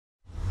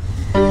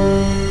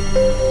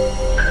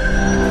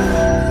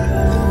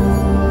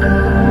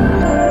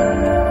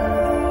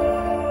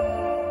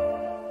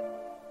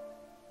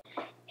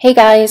Hey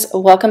guys,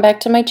 welcome back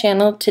to my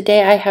channel.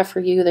 Today I have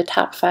for you the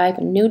top 5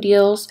 new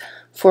deals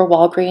for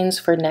Walgreens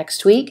for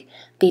next week,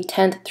 the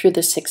 10th through the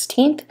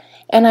 16th,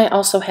 and I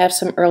also have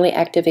some early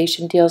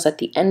activation deals at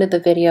the end of the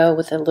video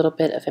with a little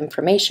bit of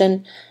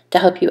information to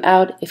help you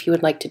out if you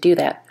would like to do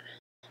that.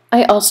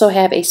 I also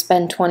have a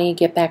spend $20,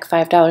 get back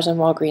 $5 in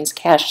Walgreens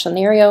cash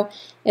scenario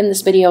in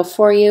this video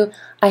for you.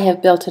 I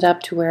have built it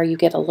up to where you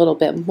get a little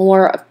bit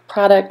more of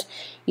product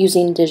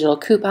using digital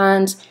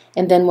coupons,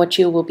 and then what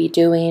you will be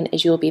doing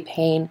is you'll be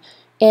paying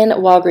in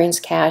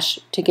Walgreens cash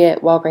to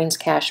get Walgreens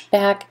cash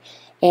back,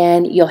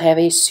 and you'll have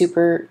a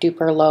super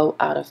duper low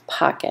out of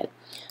pocket.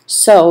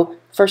 So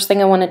first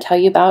thing I want to tell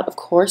you about, of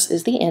course,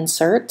 is the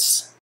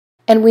inserts.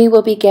 And we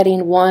will be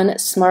getting one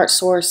Smart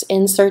Source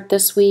insert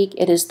this week.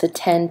 It is the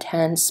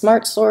 1010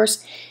 Smart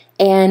Source.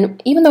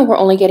 And even though we're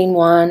only getting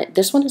one,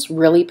 this one is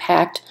really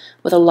packed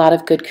with a lot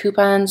of good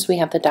coupons. We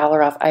have the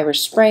 $1 off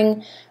Irish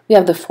Spring. We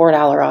have the $4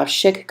 off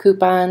Schick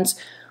coupons.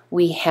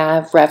 We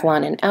have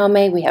Revlon and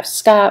Almay. We have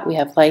Scott. We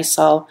have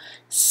Lysol.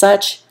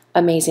 Such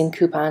amazing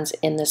coupons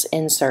in this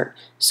insert.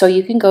 So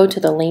you can go to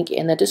the link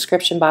in the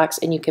description box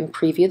and you can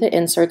preview the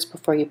inserts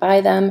before you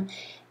buy them.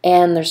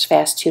 And there's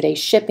fast 2-day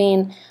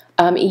shipping.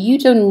 You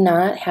do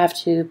not have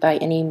to, by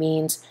any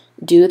means,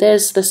 do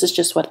this. This is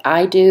just what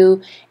I do,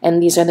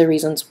 and these are the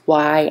reasons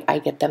why I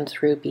get them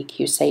through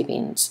BQ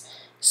Savings.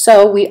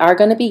 So we are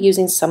going to be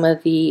using some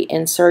of the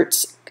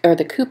inserts, or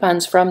the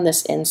coupons from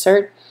this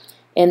insert,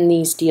 in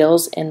these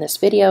deals in this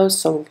video,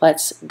 so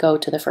let's go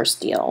to the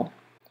first deal.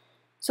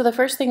 So the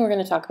first thing we're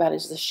going to talk about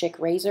is the Schick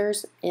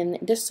razors. In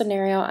this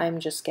scenario, I'm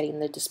just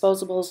getting the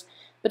disposables,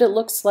 but it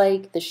looks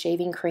like the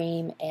shaving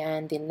cream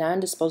and the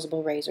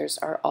non-disposable razors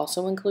are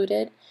also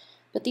included.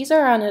 But these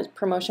are on a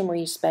promotion where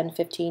you spend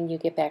 $15, you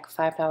get back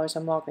 $5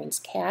 on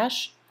Walgreens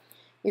cash.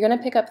 You're going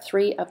to pick up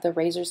 3 of the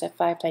razors at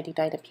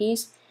 $5.99 a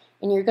piece,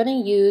 and you're going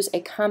to use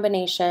a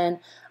combination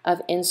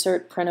of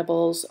insert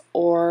printables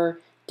or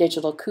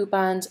digital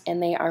coupons,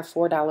 and they are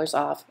 $4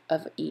 off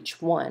of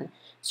each one.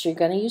 So you're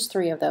going to use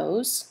 3 of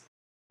those.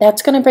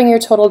 That's going to bring your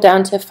total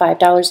down to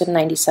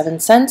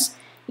 $5.97.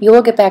 You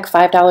will get back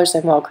 $5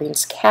 in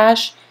Walgreens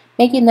cash,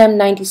 making them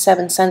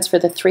 97 cents for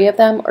the 3 of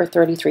them, or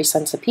 33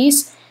 cents a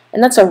piece.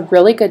 And that's a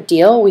really good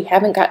deal. We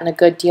haven't gotten a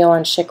good deal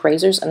on Schick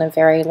razors in a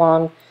very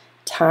long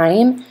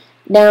time.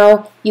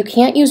 Now, you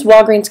can't use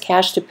Walgreens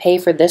cash to pay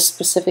for this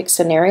specific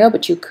scenario,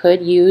 but you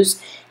could use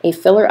a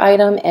filler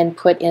item and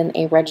put in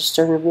a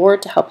register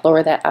reward to help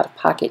lower that out of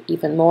pocket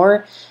even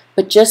more.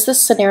 But just this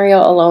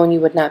scenario alone, you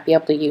would not be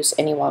able to use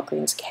any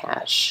Walgreens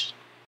cash.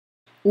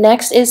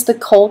 Next is the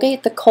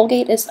Colgate. The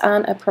Colgate is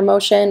on a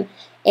promotion,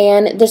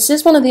 and this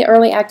is one of the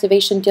early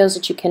activation deals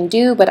that you can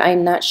do, but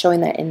I'm not showing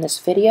that in this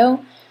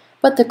video.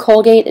 But the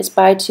Colgate is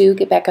buy 2,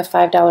 get back a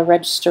 $5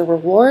 register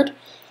reward,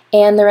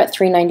 and they're at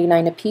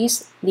 $3.99 a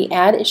piece. The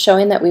ad is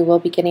showing that we will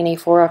be getting a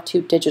 4 off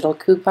 2 digital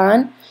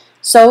coupon.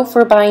 So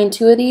for buying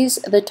 2 of these,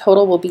 the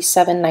total will be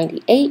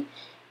 $7.98.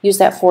 Use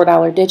that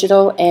 $4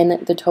 digital,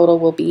 and the total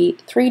will be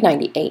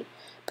 $3.98.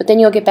 But then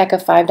you'll get back a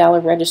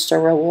 $5 register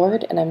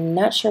reward, and I'm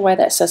not sure why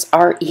that says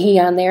RE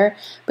on there,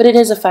 but it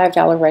is a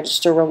 $5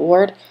 register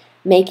reward,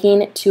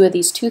 making 2 of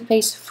these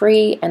toothpaste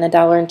free and a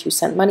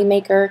 $1.02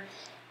 moneymaker.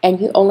 And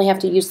you only have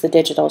to use the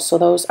digital, so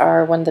those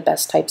are one of the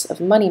best types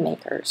of money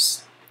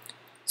makers.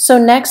 So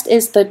next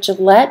is the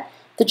Gillette.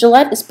 The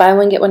Gillette is buy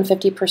 1 get 1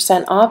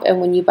 50% off,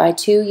 and when you buy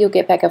 2, you'll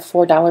get back a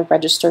 $4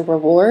 register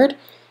reward.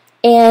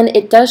 And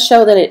it does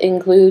show that it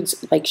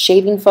includes like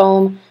shaving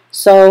foam,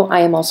 so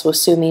I am also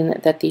assuming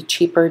that the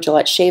cheaper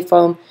Gillette shave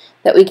foam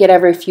that we get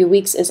every few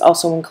weeks is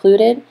also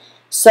included.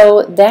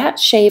 So that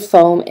shave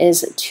foam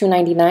is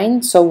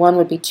 $2.99, so one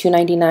would be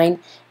 $2.99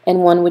 and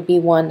one would be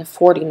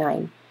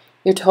 $1.49.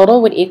 Your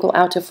total would equal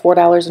out to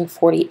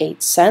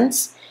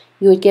 $4.48.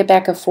 You would get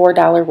back a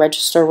 $4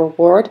 register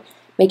reward,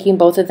 making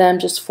both of them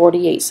just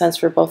 48 cents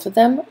for both of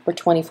them, or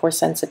 24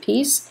 cents a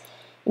piece.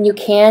 And you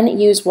can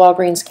use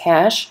Walgreens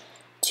cash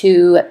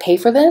to pay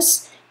for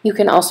this. You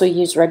can also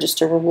use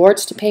register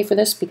rewards to pay for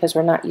this because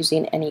we're not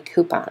using any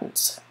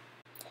coupons.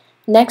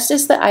 Next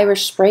is the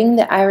Irish Spring.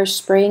 The Irish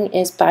Spring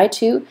is buy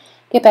 2,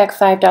 get back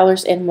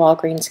 $5 in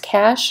Walgreens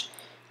cash.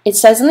 It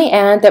says in the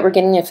ad that we're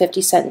getting a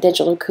 50-cent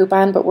digital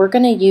coupon, but we're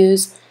going to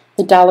use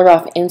the $1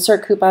 off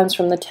insert coupons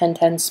from the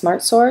 1010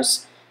 Smart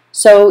Source.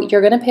 So you're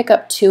going to pick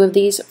up 2 of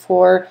these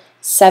for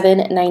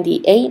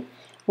 $7.98.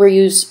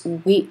 We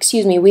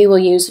will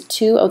use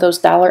 2 of those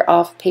 $1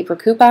 off paper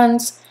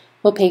coupons.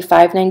 We'll pay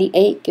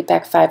 $5.98, get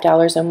back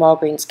 $5 in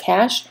Walgreens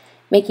cash,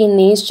 making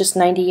these just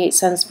 98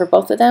 cents for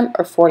both of them,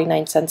 or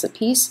 49 cents a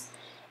piece.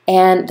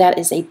 And that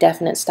is a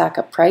definite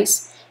stock-up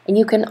price. And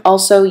you can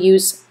also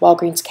use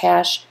Walgreens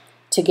cash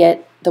to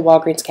get the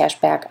Walgreens cash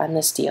back on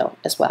this deal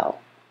as well.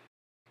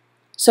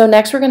 So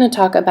next we're going to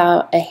talk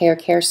about a hair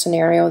care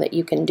scenario that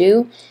you can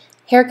do.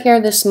 Hair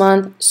care this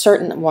month,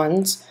 certain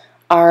ones,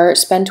 are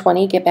spend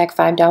 $20, get back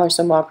 $5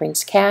 in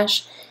Walgreens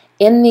cash.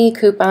 In the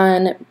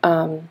coupon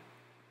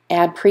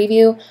ad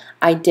preview,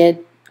 I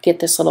did get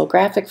this little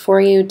graphic for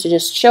you to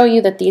just show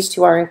you that these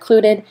 2 are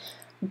included,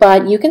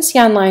 but you can see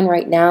online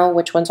right now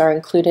which ones are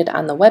included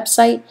on the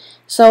website.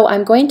 So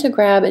I'm going to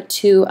grab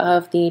 2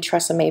 of the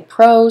Tresemme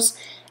Pros.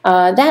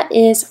 That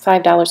is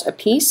 $5 a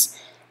piece.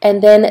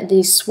 And then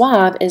the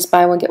Suave is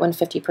buy one, get one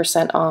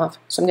 50% off.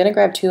 So I'm going to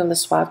grab 2 of the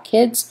Suave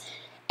Kids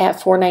at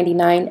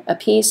 $4.99 a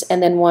piece,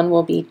 and then one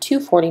will be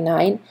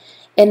 $2.49.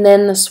 And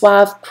then the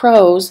Suave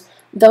Pros,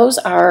 those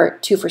are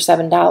 2 for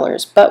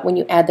 $7. But when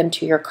you add them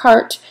to your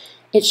cart,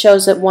 it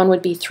shows that one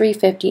would be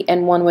 $3.50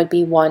 and one would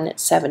be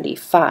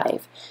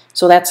 $1.75.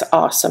 So that's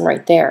awesome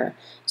right there.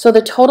 So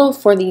the total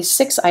for these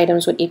 6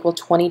 items would equal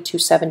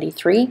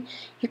 $22.73.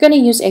 You're going to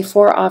use a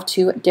 4 off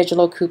 2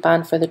 digital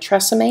coupon for the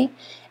Tresemme,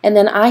 and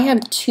then I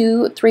have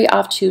 2 3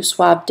 off 2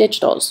 Suave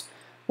digitals.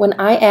 When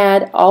I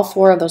add all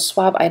 4 of those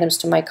Suave items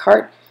to my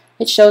cart,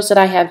 it shows that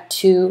I have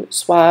 2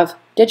 Suave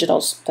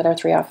digitals that are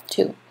 3 off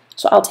 2.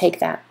 So I'll take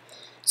that.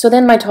 So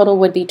then my total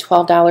would be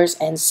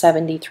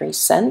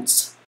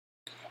 $12.73.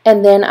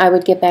 And then I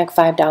would get back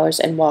 $5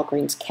 in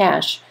Walgreens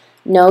cash.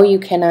 No, you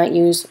cannot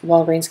use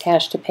Walgreens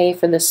cash to pay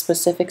for this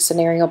specific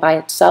scenario by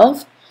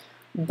itself,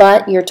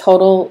 but your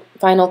total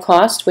final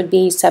cost would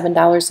be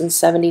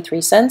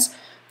 $7.73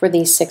 for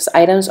these 6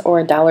 items,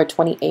 or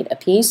 $1.28 a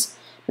piece.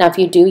 Now, if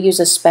you do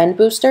use a spend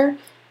booster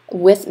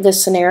with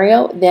this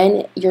scenario,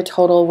 then your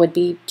total would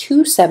be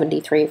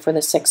 $2.73 for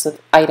the 6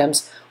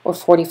 items, or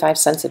 45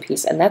 cents a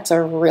piece, and that's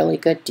a really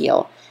good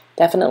deal.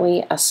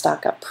 Definitely a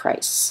stock up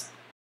price.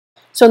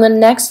 So in the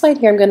next slide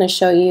here, I'm going to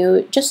show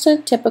you just a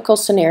typical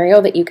scenario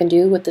that you can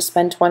do with the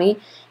spend 20,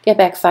 get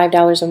back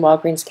 $5 in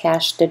Walgreens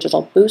cash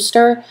digital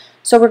booster.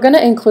 So we're going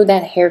to include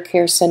that hair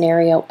care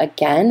scenario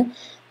again.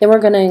 Then we're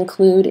going to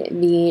include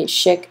the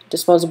Schick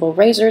disposable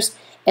razors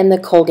and the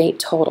Colgate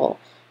total.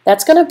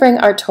 That's going to bring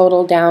our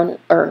total down,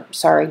 or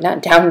sorry,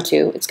 not down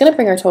to, it's going to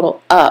bring our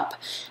total up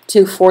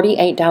to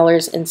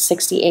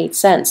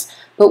 $48.68.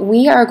 But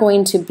we are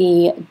going to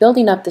be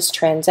building up this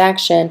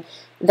transaction.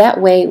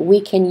 That way we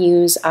can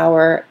use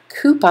our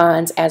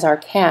coupons as our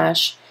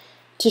cash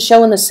to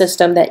show in the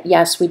system that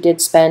yes, we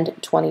did spend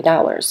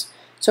 $20.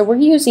 So we're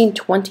using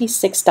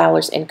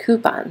 $26 in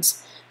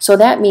coupons. So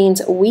that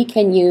means we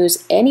can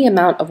use any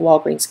amount of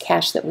Walgreens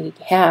cash that we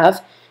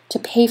have to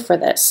pay for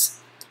this.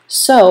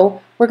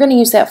 So we're going to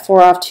use that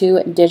 4 off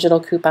 2 digital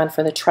coupon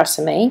for the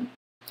Tresemme.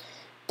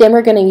 Then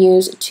we're going to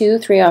use 2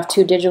 3 off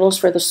 2 digitals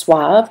for the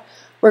Suave.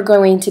 We're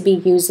going to be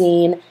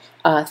using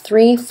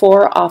 3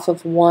 4 off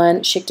of 1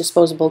 Schick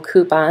disposable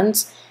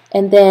coupons,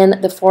 and then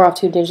the 4 off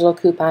 2 digital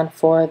coupon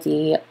for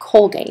the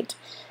Colgate.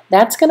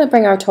 That's going to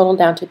bring our total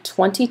down to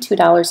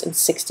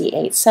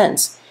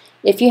 $22.68.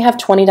 If you have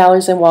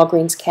 $20 in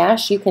Walgreens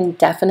cash, you can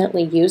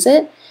definitely use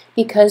it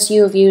because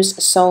you have used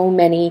so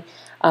many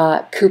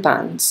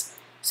coupons.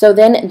 So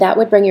then that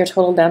would bring your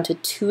total down to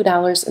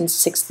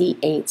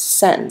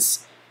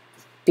 $2.68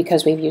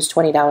 because we've used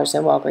 $20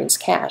 in Walgreens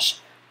cash.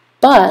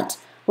 But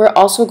we're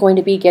also going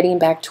to be getting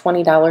back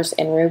 $20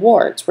 in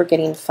rewards. We're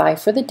getting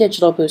 5 for the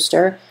digital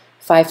booster,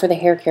 5 for the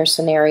hair care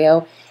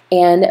scenario,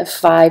 and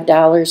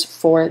 $5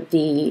 for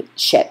the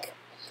Schick.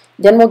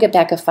 Then we'll get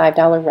back a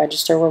 $5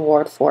 register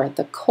reward for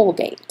the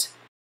Colgate.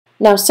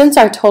 Now, since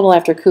our total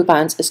after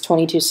coupons is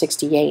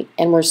 $22.68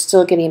 and we're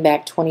still getting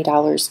back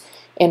 $20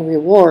 in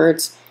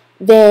rewards,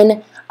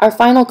 then our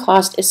final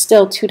cost is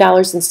still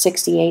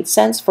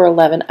 $2.68 for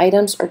 11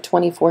 items, or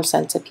 24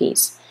 cents a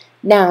piece.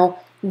 Now,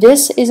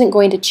 this isn't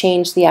going to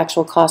change the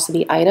actual cost of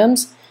the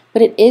items,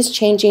 but it is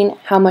changing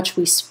how much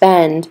we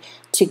spend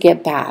to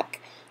get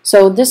back.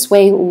 So this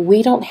way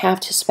we don't have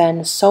to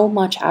spend so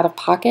much out of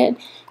pocket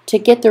to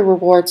get the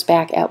rewards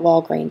back at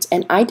Walgreens.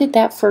 And I did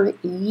that for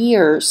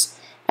years,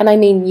 and I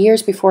mean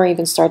years before I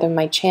even started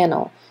my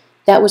channel.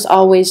 That was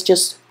always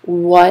just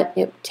what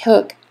it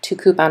took to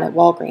coupon at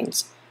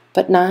Walgreens,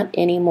 but not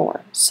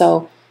anymore.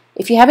 So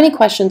if you have any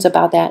questions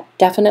about that,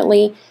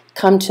 definitely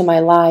come to my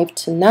live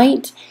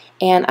tonight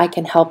and I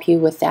can help you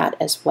with that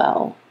as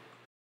well.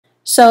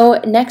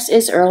 So next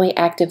is early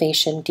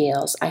activation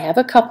deals. I have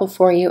a couple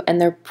for you and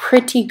they're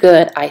pretty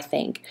good, I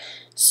think.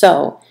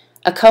 So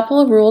a couple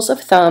of rules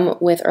of thumb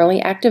with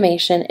early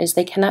activation is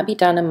they cannot be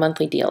done in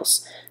monthly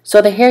deals.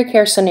 So the hair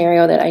care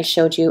scenario that I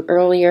showed you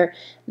earlier,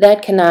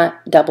 that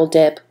cannot double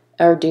dip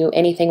or do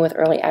anything with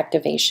early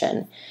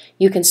activation.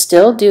 You can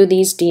still do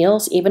these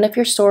deals even if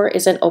your store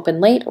isn't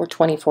open late or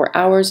 24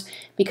 hours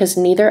because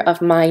neither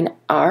of mine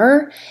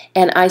are,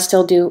 and I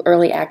still do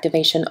early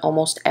activation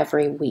almost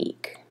every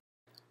week.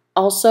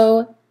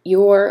 Also,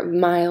 your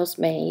miles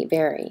may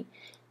vary.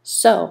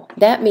 So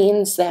that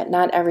means that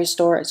not every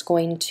store is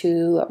going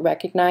to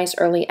recognize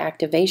early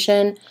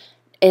activation,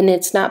 and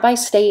it's not by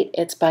state,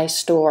 it's by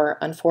store,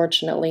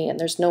 unfortunately, and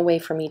there's no way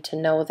for me to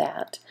know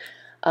that.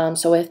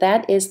 So if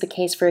that is the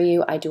case for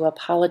you, I do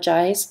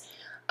apologize.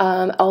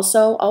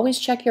 Also, always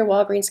check your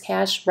Walgreens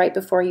cash right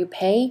before you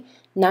pay,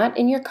 not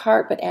in your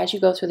cart, but as you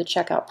go through the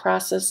checkout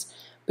process.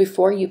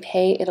 Before you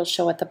pay, it'll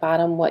show at the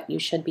bottom what you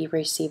should be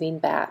receiving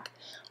back.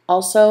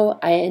 Also,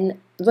 in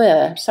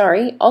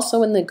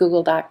the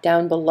Google Doc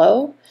down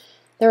below,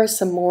 there are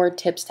some more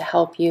tips to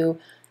help you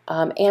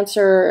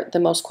answer the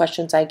most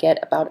questions I get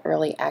about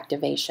early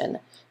activation.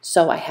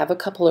 So I have a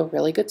couple of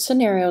really good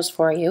scenarios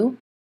for you.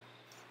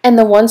 And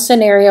the one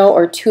scenario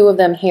or two of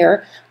them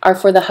here are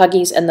for the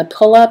Huggies and the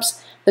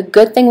pull-ups. The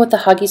good thing with the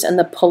Huggies and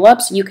the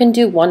pull-ups, you can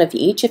do one of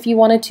each if you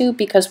wanted to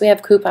because we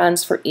have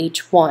coupons for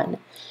each one.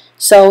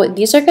 So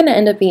these are going to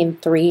end up being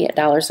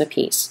 $3 a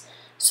piece.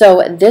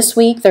 So this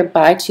week they're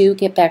buy two,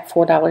 get back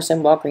 $4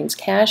 in Walgreens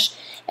cash,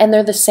 and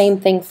they're the same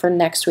thing for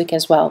next week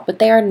as well, but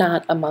they are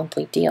not a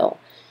monthly deal.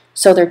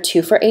 So they're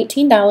 2 for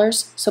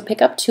 $18, so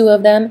pick up 2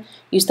 of them,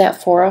 use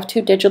that 4 off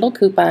 2 digital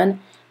coupon,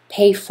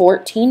 pay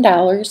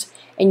 $14,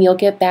 and you'll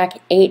get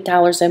back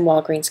 $8 in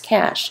Walgreens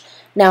cash.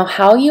 Now,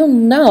 how you'll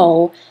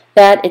know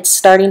that it's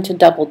starting to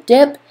double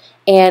dip,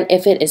 and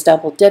if it is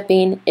double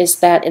dipping, is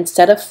that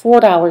instead of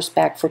 $4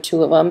 back for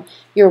 2 of them,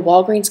 your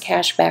Walgreens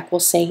cash back will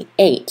say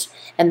 $8,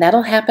 and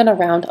that'll happen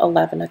around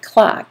 11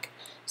 o'clock.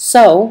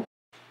 So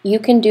you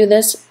can do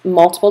this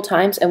multiple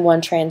times in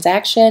one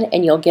transaction,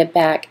 and you'll get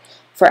back,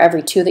 for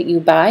every 2 that you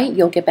buy,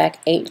 you'll get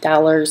back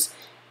 $8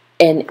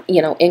 in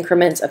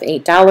increments of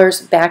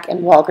 $8 back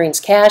in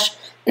Walgreens cash.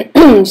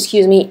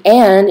 Excuse me,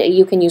 and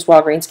you can use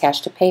Walgreens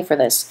cash to pay for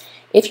this.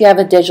 If you have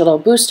a digital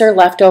booster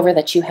left over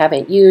that you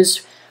haven't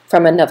used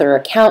from another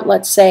account,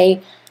 let's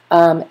say,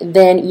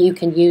 then you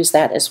can use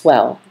that as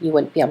well. You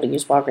wouldn't be able to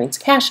use Walgreens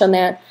cash on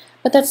that,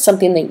 but that's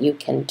something that you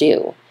can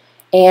do.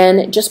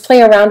 And just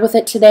play around with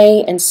it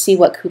today and see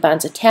what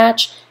coupons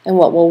attach and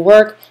what will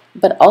work,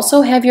 but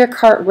also have your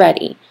cart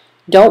ready.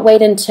 Don't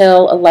wait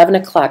until 11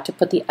 o'clock to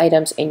put the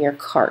items in your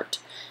cart.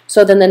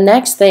 So then the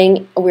next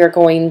thing we're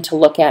going to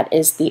look at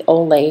is the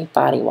Olay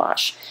body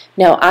wash.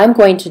 Now I'm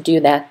going to do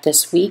that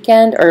this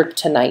weekend, or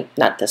tonight,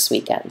 not this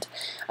weekend.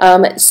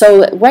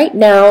 So right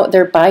now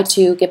they're buy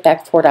 2, get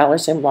back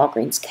 $4 in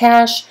Walgreens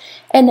cash,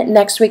 and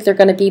next week they're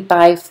going to be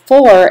buy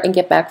 4 and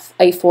get back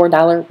a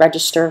 $4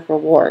 register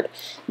reward.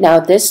 Now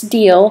this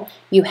deal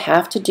you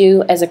have to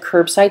do as a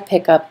curbside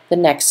pickup the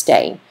next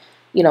day.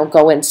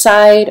 Go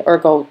inside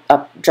or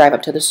drive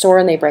up to the store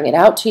and they bring it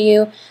out to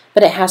you,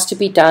 but it has to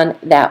be done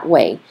that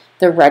way.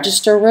 The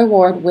register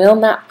reward will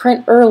not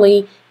print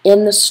early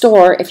in the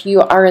store if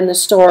you are in the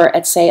store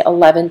at, say,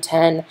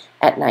 11:10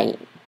 at night.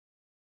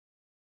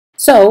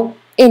 So,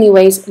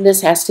 anyways,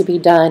 this has to be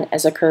done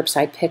as a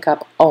curbside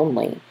pickup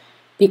only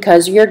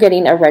because you're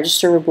getting a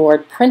register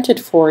reward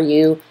printed for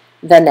you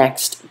the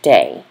next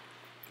day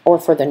or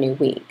for the new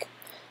week.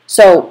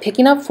 So,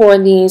 picking up 4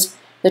 of these,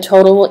 the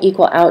total will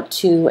equal out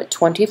to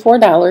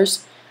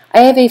 $24.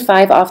 I have a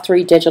 5 off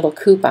 3 digital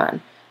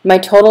coupon. My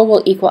total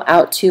will equal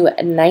out to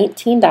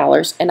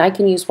 $19, and I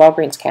can use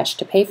Walgreens cash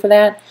to pay for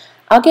that.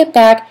 I'll get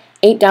back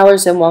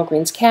 $8 in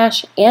Walgreens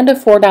cash and a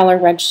 $4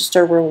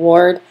 register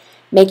reward,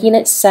 making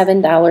it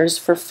 $7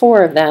 for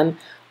 4 of them,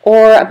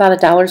 or about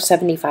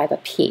 $1.75 a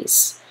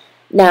piece.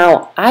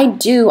 Now, I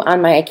do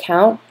on my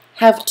account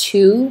have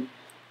 2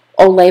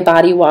 Olay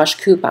body wash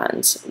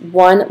coupons.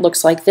 One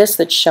looks like this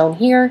that's shown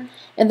here,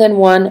 and then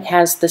one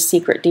has the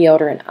secret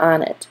deodorant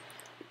on it.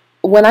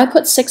 When I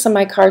put 6 on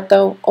my cart,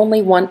 though,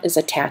 only 1 is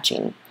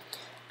attaching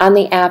on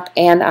the app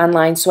and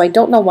online, so I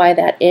don't know why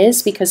that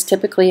is, because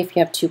typically if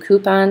you have 2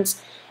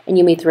 coupons and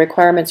you meet the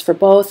requirements for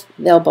both,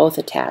 they'll both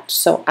attach.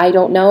 So I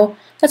don't know.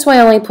 That's why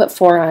I only put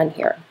 4 on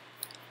here.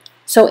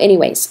 So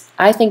anyways,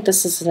 I think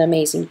this is an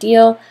amazing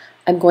deal.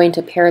 I'm going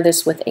to pair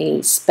this with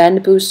a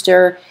spend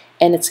booster,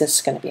 and it's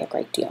just going to be a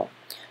great deal.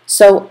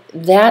 So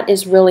that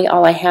is really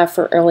all I have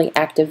for early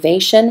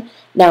activation.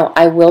 Now,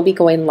 I will be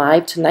going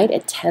live tonight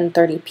at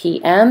 10:30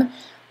 p.m.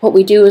 What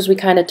we do is we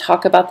kind of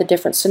talk about the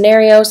different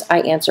scenarios, I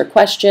answer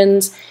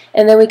questions,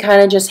 and then we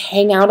kind of just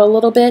hang out a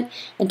little bit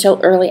until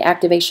early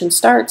activation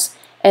starts,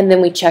 and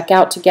then we check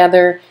out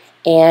together,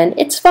 and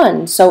it's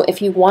fun. So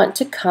if you want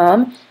to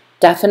come,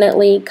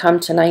 definitely come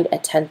tonight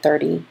at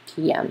 10:30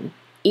 p.m.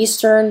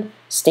 Eastern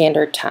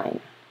Standard Time.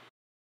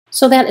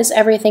 So that is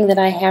everything that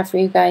I have for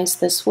you guys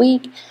this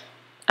week.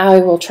 I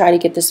will try to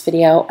get this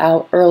video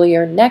out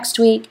earlier next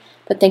week,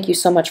 but thank you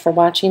so much for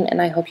watching,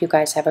 and I hope you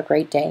guys have a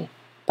great day.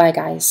 Bye,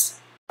 guys.